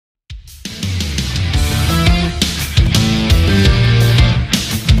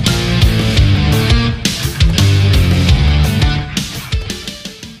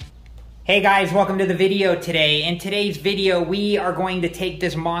Hey guys, welcome to the video today. In today's video, we are going to take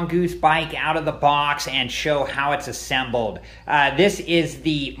this Mongoose bike out of the box and show how it's assembled. This is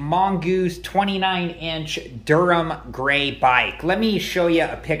the Mongoose 29-inch Durham gray bike. Let me show you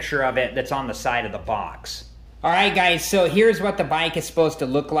a picture of it that's on the side of the box. Alright guys, so here's what the bike is supposed to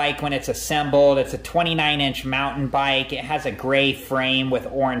look like when it's assembled. It's a 29-inch mountain bike. It has a gray frame with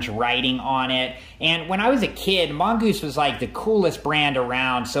orange writing on it. And when I was a kid, Mongoose was like the coolest brand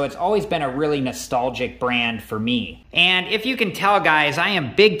around, so it's always been a really nostalgic brand for me. And if you can tell guys, I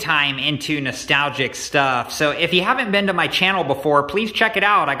am big time into nostalgic stuff. So if you haven't been to my channel before, please check it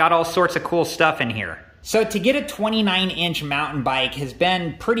out. I got all sorts of cool stuff in here. So to get a 29-inch mountain bike has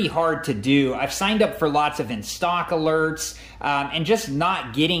been pretty hard to do. I've signed up for lots of in-stock alerts and just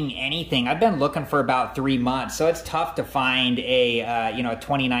not getting anything. I've been looking for about 3 months, so it's tough to find a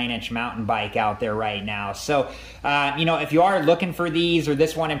 29-inch mountain bike out there right now. So if you are looking for these or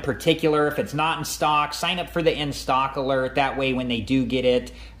this one in particular, if it's not in stock, sign up for the in-stock alert. That way when they do get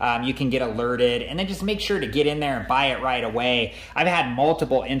it, you can get alerted, and then just make sure to get in there and buy it right away. I've had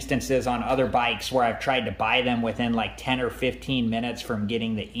multiple instances on other bikes where I've tried to buy them within like 10 or 15 minutes from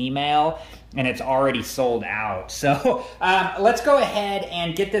getting the email, and it's already sold out. So let's go ahead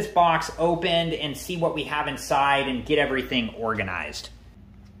and get this box opened and see what we have inside and get everything organized.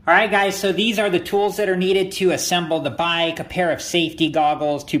 Alright guys, so these are the tools that are needed to assemble the bike: a pair of safety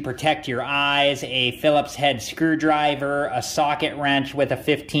goggles to protect your eyes, a Phillips head screwdriver, a socket wrench with a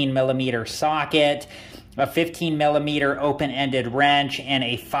 15mm socket, a 15mm open-ended wrench, and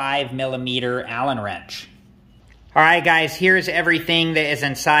a 5mm Allen wrench. Alright guys, here's everything that is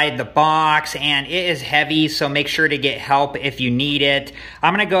inside the box, and it is heavy, so make sure to get help if you need it.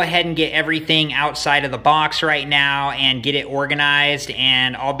 I'm going to go ahead and get everything outside of the box right now and get it organized,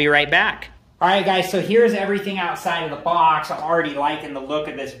 and I'll be right back. Alright guys, so here's everything outside of the box. I'm already liking the look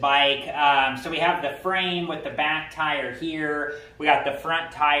of this bike. So we have the frame with the back tire here, we got the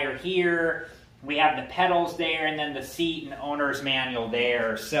front tire here, we have the pedals there, and then the seat and owner's manual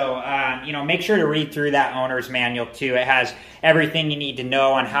there. So, make sure to read through that owner's manual too. It has everything you need to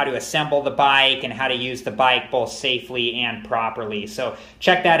know on how to assemble the bike and how to use the bike both safely and properly. So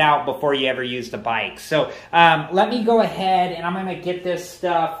check that out before you ever use the bike. So let me go ahead and I'm going to get this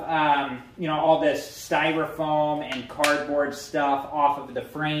stuff, all this styrofoam and cardboard stuff off of the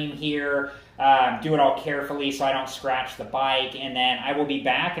frame here. Do it all carefully so I don't scratch the bike, and then I will be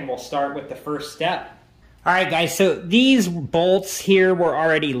back and we'll start with the first step. Alright guys, so these bolts here were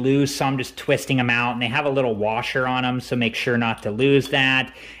already loose, so I'm just twisting them out, and they have a little washer on them, so make sure not to lose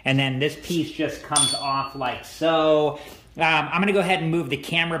that. And then this piece just comes off like so. I'm going to go ahead and move the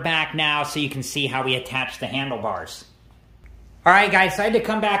camera back now so you can see how we attach the handlebars. Alright guys, so I had to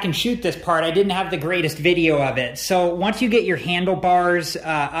come back and shoot this part. I didn't have the greatest video of it. So once you get your handlebars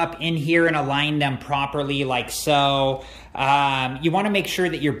up in here and align them properly like so, you want to make sure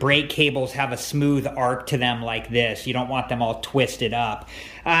that your brake cables have a smooth arc to them like this. You don't want them all twisted up.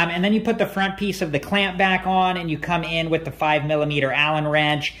 And then you put the front piece of the clamp back on, and you come in with the 5mm Allen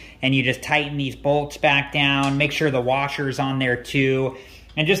wrench, and you just tighten these bolts back down. Make sure the washer's on there too.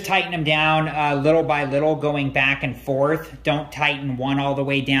 And just tighten them down little by little, going back and forth. Don't tighten one all the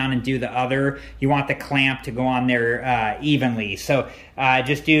way down and do the other. You want the clamp to go on there evenly. So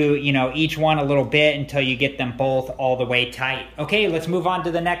just do, each one a little bit until you get them both all the way tight. Okay, let's move on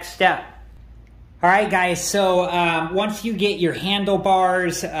to the next step. Alright guys, so once you get your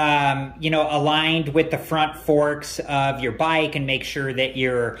handlebars, aligned with the front forks of your bike, and make sure that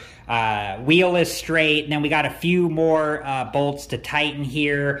your wheel is straight, and then we got a few more bolts to tighten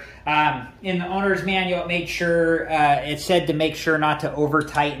here. In the owner's manual, it said to make sure not to over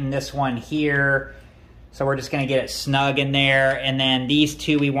tighten this one here. So we're just going to get it snug in there, and then these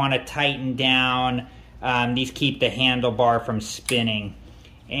two we want to tighten down. These keep the handlebar from spinning.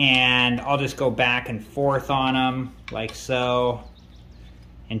 And I'll just go back and forth on them like so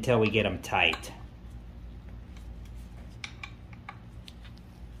until we get them tight.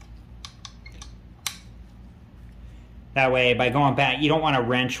 That way, by going back, you don't want to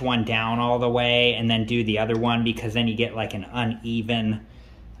wrench one down all the way and then do the other one, because then you get like an uneven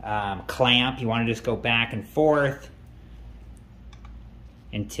clamp. You want to just go back and forth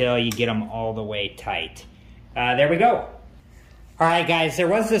until you get them all the way tight. There we go. Alright guys, there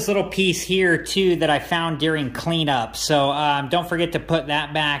was this little piece here too that I found during cleanup, so don't forget to put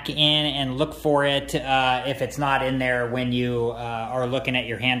that back in and look for it if it's not in there when you are looking at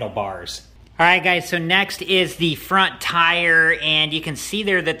your handlebars. All right, guys, so next is the front tire, and you can see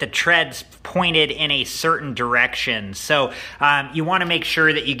there that the tread's pointed in a certain direction. So you want to make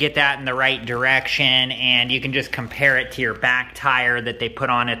sure that you get that in the right direction, and you can just compare it to your back tire that they put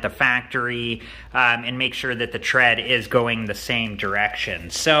on at the factory and make sure that the tread is going the same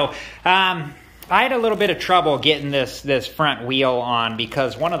direction. So I had a little bit of trouble getting this front wheel on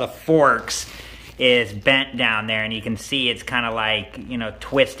because one of the forks is bent down there, and you can see it's kind of like, you know,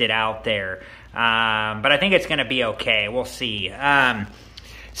 twisted out there. But I think it's going to be okay. We'll see.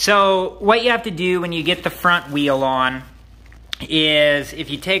 So what you have to do when you get the front wheel on is, if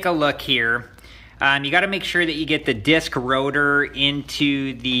you take a look here, you got to make sure that you get the disc rotor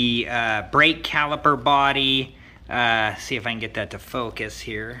into the brake caliper body. See if I can get that to focus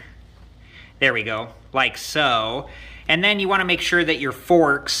here. There we go, like so. And then you want to make sure that your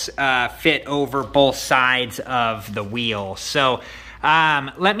forks fit over both sides of the wheel. So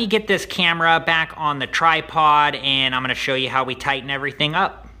let me get this camera back on the tripod, and I'm going to show you how we tighten everything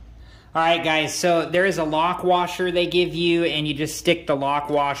up. All right, guys, so there is a lock washer they give you, and you just stick the lock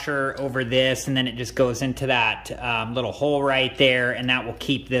washer over this, and then it just goes into that little hole right there, and that will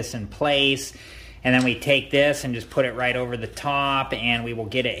keep this in place. And then we take this and just put it right over the top, and we will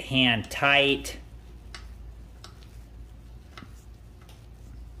get it hand tight.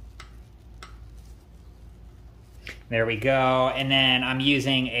 There we go. And then I'm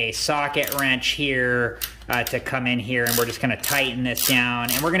using a socket wrench here to come in here, and we're just going to tighten this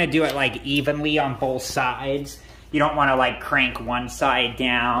down. And we're going to do it like evenly on both sides. You don't want to like crank one side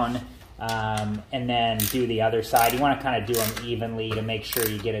down and then do the other side. You want to kind of do them evenly to make sure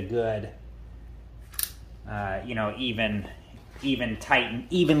you get a good, you know, evenly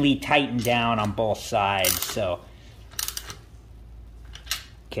tightened down on both sides. So,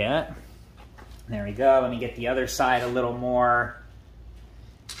 okay. There we go. Let me get the other side a little more.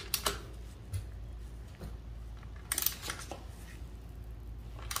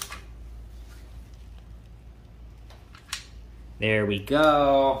 There we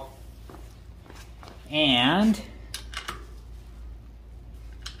go. And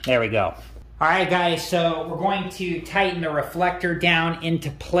there we go. All right, guys, so we're going to tighten the reflector down into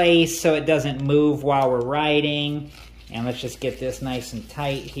place so it doesn't move while we're riding. And let's just get this nice and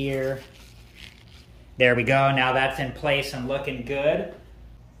tight here. There we go. Now that's in place and looking good.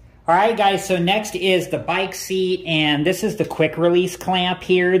 All right, guys, so next is the bike seat, and this is the quick release clamp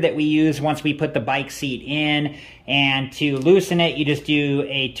here that we use once we put the bike seat in. And to loosen it, you just do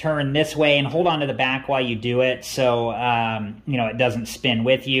a turn this way and hold on to the back while you do it so you know, it doesn't spin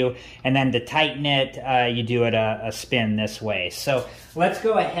with you. And then to tighten it, you do it a spin this way. So let's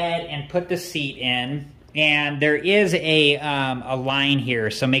go ahead and put the seat in. And there is a line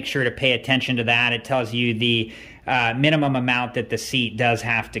here, so make sure to pay attention to that. It tells you the minimum amount that the seat does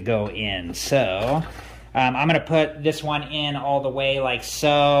have to go in. So I'm going to put this one in all the way like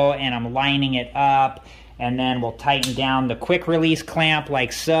so, and I'm lining it up. And then we'll tighten down the quick release clamp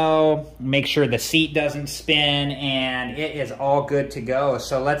like so. Make sure the seat doesn't spin, and it is all good to go.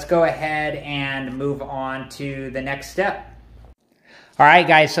 So let's go ahead and move on to the next step. All right,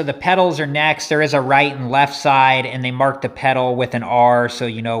 guys, so the pedals are next. There is a right and left side, and they mark the pedal with an R so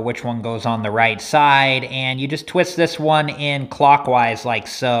you know which one goes on the right side. And you just twist this one in clockwise like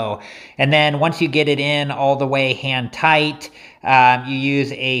so. And then once you get it in all the way hand tight, you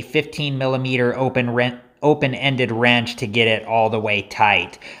use a 15mm open-ended wrench to get it all the way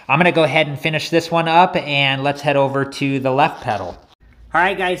tight. I'm going to go ahead and finish this one up, and let's head over to the left pedal. All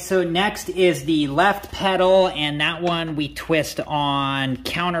right, guys, so next is the left pedal, and that one we twist on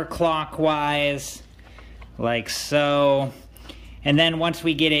counterclockwise, like so. And then once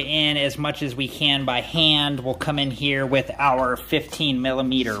we get it in as much as we can by hand, we'll come in here with our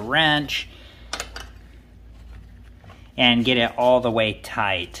 15mm wrench and get it all the way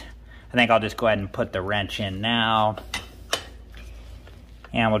tight. I think I'll just go ahead and put the wrench in now.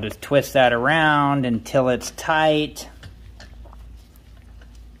 And we'll just twist that around until it's tight.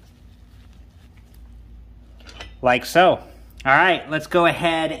 Like so. All right, let's go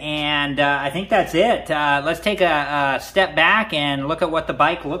ahead and I think that's it. Let's take a step back and look at what the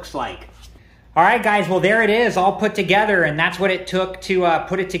bike looks like. All right, guys, well, there it is, all put together, and that's what it took to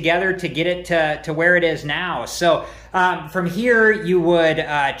put it together to get it to where it is now. So from here, you would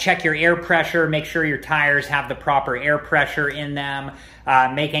check your air pressure, make sure your tires have the proper air pressure in them,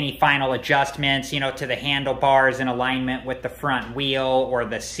 make any final adjustments, you know, to the handlebars in alignment with the front wheel or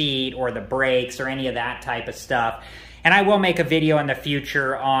the seat or the brakes or any of that type of stuff. And I will make a video in the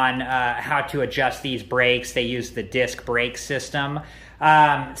future on how to adjust these brakes. They use the disc brake system.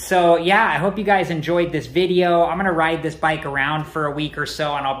 So yeah, I hope you guys enjoyed this video. I'm gonna ride this bike around for a week or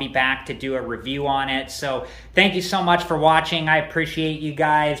so, and I'll be back to do a review on it. So thank you so much for watching. I appreciate you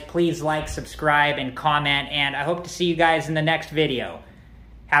guys. Please like, subscribe, and comment, and I hope to see you guys in the next video.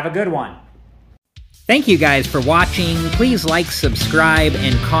 Have a good one. Thank you guys for watching. Please like, subscribe,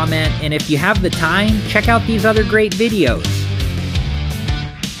 and comment, and if you have the time, check out these other great videos.